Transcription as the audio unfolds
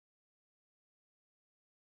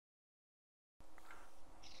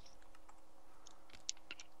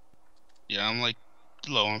Yeah, I'm like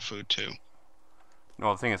low on food too.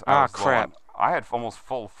 No, the thing is, I Ah, was low crap. on. I had almost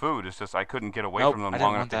full food. It's just I couldn't get away Nope, from them I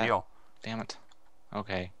long didn't enough want to that. heal. Damn it.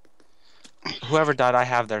 Okay. Whoever died, I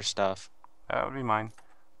have their stuff. That would be mine.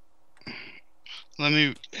 Let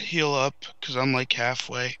me heal up because I'm like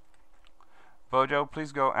halfway. Bojo,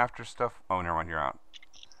 please go after stuff. Oh, never mind. You're out.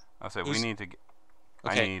 I said we Who's... need to.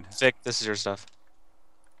 I Okay, need. Vic, this is your stuff.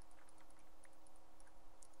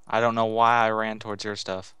 I don't know why I ran towards your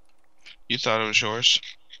stuff. You thought it was yours?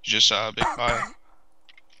 You just saw a big pile.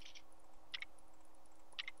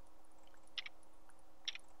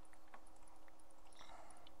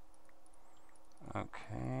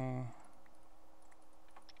 Okay.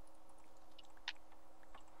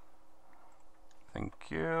 Thank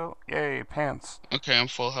you. Yay, pants. Okay, I'm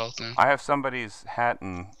full health now. I have somebody's hat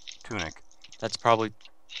and tunic. That's probably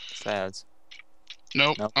Thad's.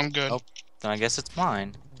 Nope, Nope. I'm good. Nope. Then I guess it's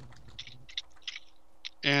mine.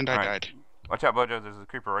 And I All right. died. Watch out, Bojo. There's a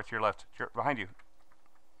creeper right to your left. Behind you.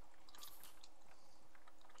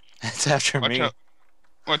 It's after Watch me. out.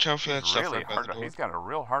 Watch out for that He's stuff really right by hard. the door. He's got a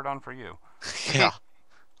real hard on for you. Yeah.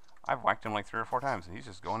 I've whacked him like 3 or 4 times, and he's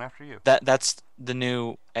just going after you. That's the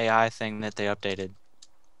new AI thing that they updated.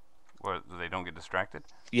 What? They don't get distracted.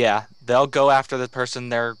 Yeah, they'll go after the person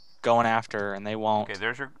they're going after, and they won't. Okay,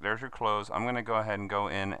 there's your clothes. I'm gonna go ahead and go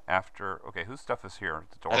in after. Okay, whose stuff is here?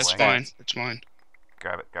 The doorway. That's That's mine. Thad's. It's mine.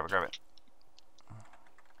 Grab it. Grab it. Grab it.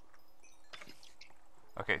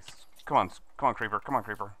 Okay, come on, come on, creeper. Come on,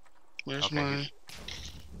 creeper. Where's Okay, my...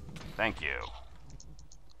 Thank you.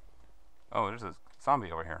 Oh, there's a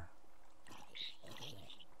zombie over here.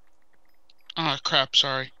 Ah, crap,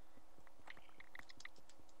 sorry.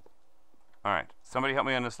 Alright, somebody help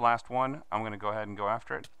me on this last one. I'm going to go ahead and go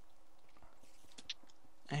after it.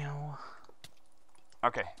 Ow.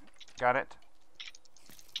 Okay, got it.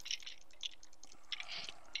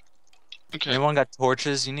 Okay. Anyone got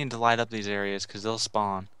torches? You need to light up these areas, because they'll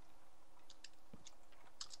spawn.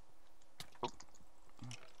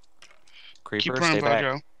 Keep Creeper, running, stay back.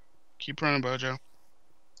 Bojo. Keep running, Bojo.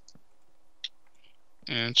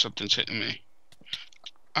 And something's hitting me.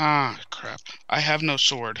 Ah, crap. I have no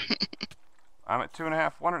sword. I'm at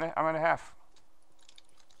 2.5, 1.5, I'm at a half.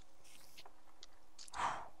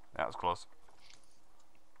 That was close.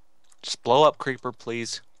 Just blow up, Creeper,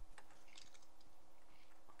 please.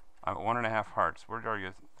 I'm at 1.5 hearts. Where are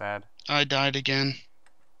you, Thad? I died again.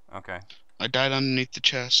 Okay. I died underneath the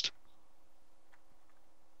chest.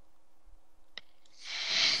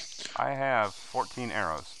 I have 14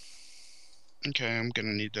 arrows. Okay, I'm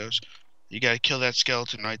gonna need those. You gotta kill that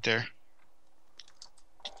skeleton right there.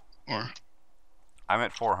 Or... I'm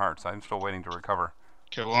at 4 hearts. I'm still waiting to recover.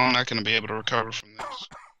 Okay, well, I'm not gonna be able to recover from this.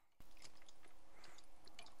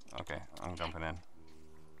 Okay, I'm jumping in.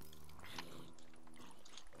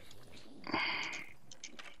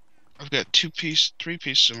 I've got 3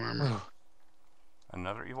 pieces of armor.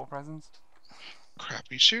 Another evil presence? Crap,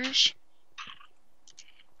 are you serious?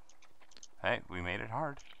 Hey, we made it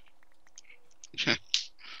hard. I'm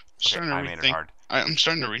starting to I made it rethink. hard. I'm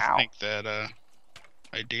starting to Ow. rethink that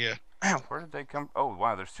idea. Ow. Where did they come? Oh,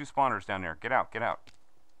 wow, there's 2 spawners down there. Get out, get out.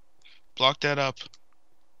 Block that up.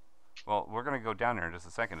 Well, we're going to go down there in just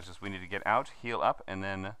a second. It's just we need to get out, heal up, and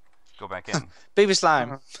then go back in. Baby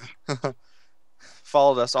slime.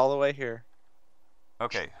 Followed us all the way here.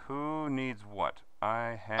 Okay, who needs what?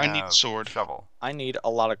 I have I need sword. shovel. I need a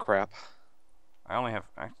lot of crap. I only have...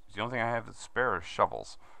 The only thing I have is spare is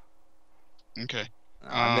shovels. Okay.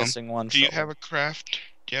 I'm missing one. Do you shovel. have a craft?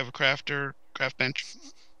 Do you have a craft bench?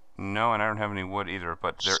 No, and I don't have any wood either,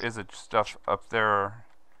 but there is a stuff up there.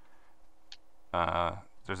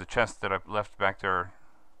 There's a chest that I've left back there.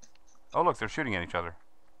 Oh, look, they're shooting at each other.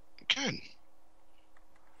 Good.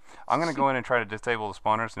 I'm going to go in and try to disable the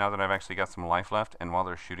spawners now that I've actually got some life left, and while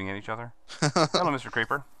they're shooting at each other. Hello, Mr.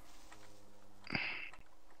 Creeper.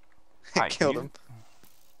 Hi, Killed him.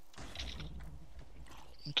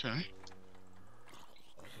 Okay.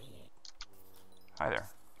 Hi there.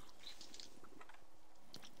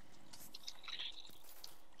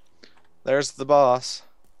 There's the boss.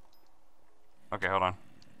 Okay, hold on.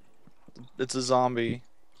 It's a zombie.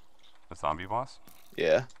 The zombie boss?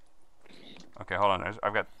 Yeah. Okay, hold on.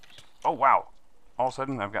 I've got... Oh, wow. All of a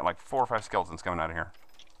sudden, I've got like 4 or 5 skeletons coming out of here.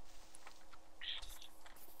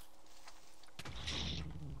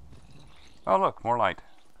 Oh, look, more light.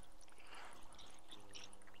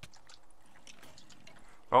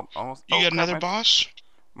 Oh, almost. You oh, got crap, another boss?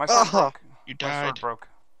 My sword Oh. broke. You My sword died. broke.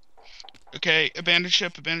 Okay, abandoned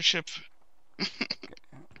ship, abandoned ship.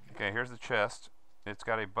 Okay, here's the chest. It's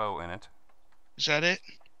got a bow in it. Is that it?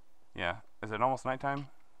 Yeah. Is it almost nighttime?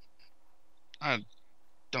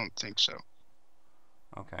 don't think so.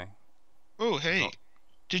 Okay. Oh, hey. So-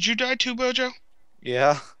 Did you die too, Bojo?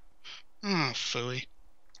 Yeah. Oh, phooey.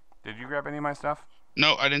 Did you grab any of my stuff?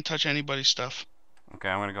 No, I didn't touch anybody's stuff. Okay,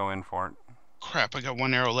 I'm gonna go in for it. Crap, I got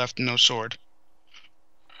 1 arrow left and no sword.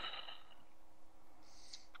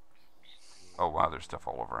 Oh wow, there's stuff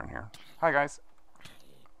all over in here. Hi guys.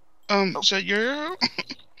 Is that your arrow?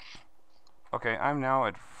 Okay, I'm now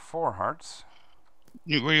at 4 hearts.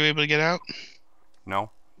 Were you able to get out?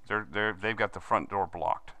 No, they've got the front door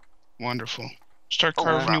blocked. Wonderful. Start Oh,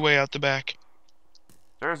 carving crap. your way out the back.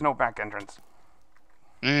 There is no back entrance.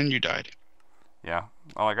 And you died. Yeah.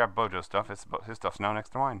 Well, I grabbed Bojo's stuff. His stuff's now next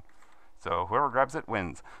to mine. So whoever grabs it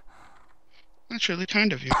wins. That's really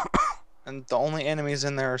kind of you. And the only enemies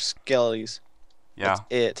in there are skellies. Yeah. That's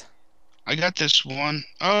it. I got this one.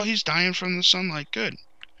 Oh, he's dying from the sunlight. Good.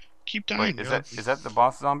 Keep dying, Wait, is bro. that the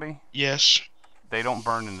boss zombie? Yes. They don't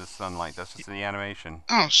burn in the sunlight. That's just the animation.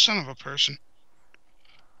 Oh, son of a person.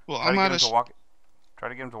 Well, Try to get him to walk. Try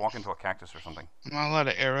to get him to walk into a cactus or something. I'm out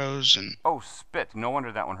of arrows and... Oh, spit! No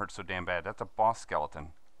wonder that one hurts so damn bad. That's a boss skeleton.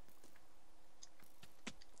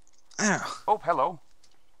 Ow. Oh, hello.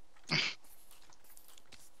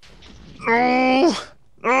 No!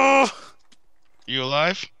 No! You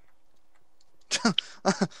alive? I'm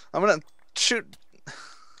gonna shoot.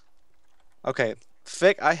 Okay,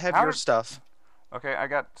 Fick, I have How your did- stuff. Okay, I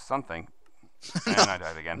got something. And No, I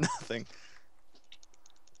died again. nothing.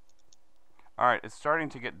 Alright, it's starting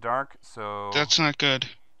to get dark, so... That's not good.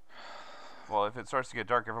 Well, if it starts to get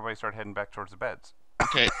dark, everybody start heading back towards the beds.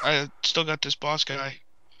 Okay, I still got this boss guy.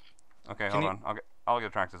 Okay, Can hold you- on. I'll get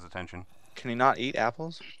attract his attention. Can he not eat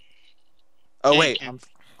apples? Oh Yeah, wait, he can.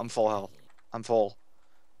 I'm full health. I'm full.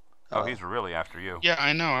 Oh, he's really after you. Yeah,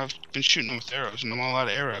 I know. I've been shooting him with arrows, and I'm all out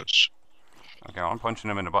of arrows. Okay, well, I'm punching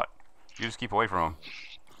him in the butt. You just keep away from him.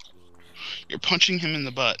 You're punching him in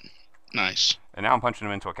the butt. Nice. And now I'm punching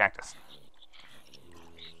him into a cactus.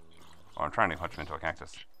 Or I'm trying to punch him into a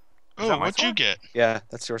cactus. Is Oh, that my what'd you sword? get? Yeah,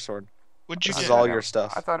 that's your sword. What'd you This is get? all your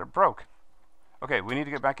stuff. I thought it broke. Okay, we need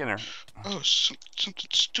to get back in there. Oh, something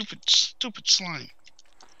stupid slime.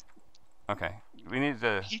 Okay, we need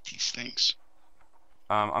to... I hate these things.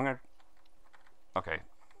 I'm gonna... Okay,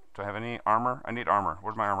 do I have any armor? I need armor.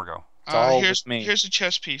 Where'd my armor go? It's all Here's with me. here's a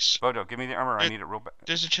chest piece. Bojo, give me the armor. I It- need it real bad.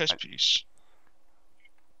 There's a chest piece.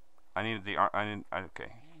 I need the...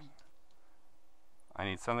 okay. I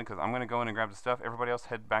need something because I'm gonna go in and grab the stuff. Everybody else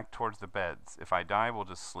head back towards the beds. If I die, we'll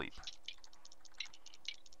just sleep.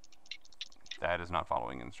 That is not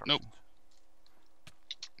following instructions.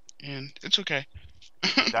 And it's okay.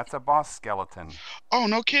 That's a boss skeleton. Oh,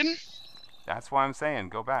 no kidding? That's why I'm saying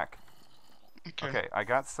go back. Okay. Okay, I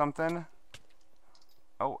got something.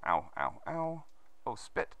 Oh, ow, ow, ow. Oh,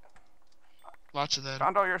 spit. Lots of that.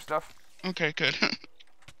 Found all your stuff. Okay, good.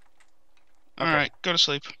 Okay. Alright, go to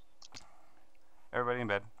sleep. Everybody in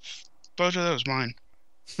bed. Bojo, that was mine.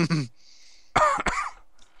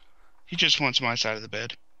 He just wants my side of the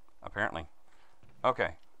bed. Apparently. Okay.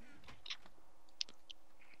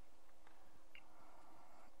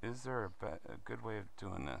 Is there a good way of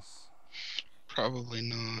doing this? Probably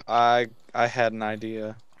not. I had an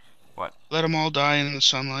idea. Let them all die in the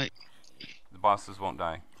sunlight. The bosses won't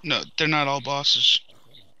die. No, they're not all bosses.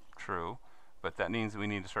 True. But that means we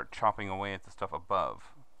need to start chopping away at the stuff above.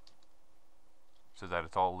 So that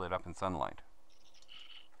it's all lit up in sunlight.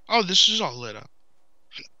 Oh, this is all lit up.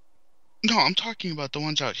 No, I'm talking about the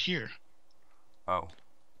ones out here. Oh.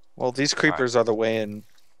 Well, these creepers are in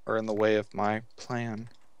the way of my plan.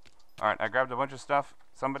 Alright, I grabbed a bunch of stuff.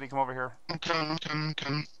 Somebody come over here. I'm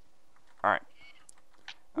coming. Alright.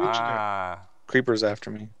 What'd you Creepers after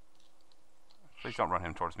me. Please don't run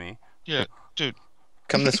him towards me. Yeah,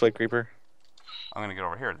 Come this way, creeper. I'm gonna get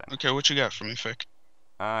over here then. okay, what you got for me, Fick?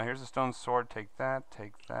 Here's a stone sword. Take that,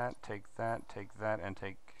 take that, take that, take that, and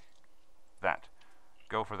take that.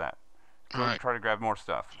 Go for that. Go Alright. try to grab more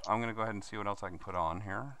stuff. I'm gonna go ahead and see what else I can put on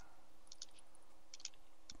here.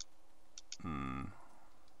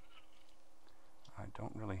 I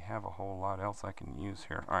don't really have a whole lot else I can use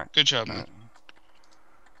here. Alright. Good job, man.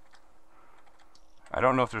 I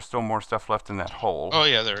don't know if there's still more stuff left in that hole. Oh,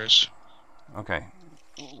 yeah, there is. Okay.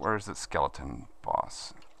 Where is that skeleton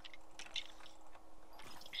boss?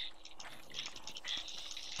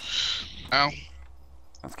 Ow.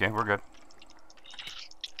 Okay, we're good.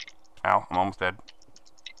 Ow, I'm almost dead.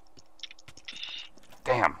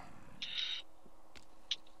 Damn.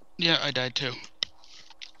 Yeah, I died too.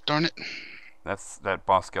 Darn it. That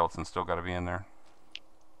boss skeleton still got to be in there.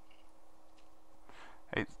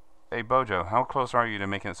 Hey, Bojo, how close are you to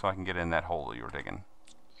making it so I can get in that hole you were digging?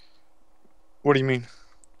 What do you mean?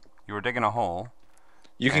 You were digging a hole.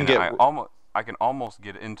 You can And get. I can almost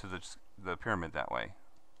get into the pyramid that way,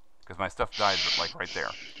 because my stuff died like right there.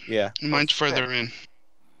 Yeah. Mine's shit. further in.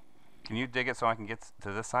 Can you dig it so I can get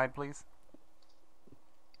to this side, please?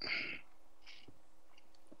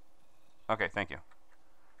 Okay, thank you.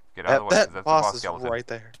 Get out of the way, 'cause That that's the boss boss is skeleton. right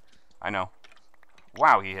there. I know.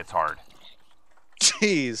 Wow, he hits hard.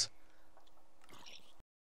 Jeez.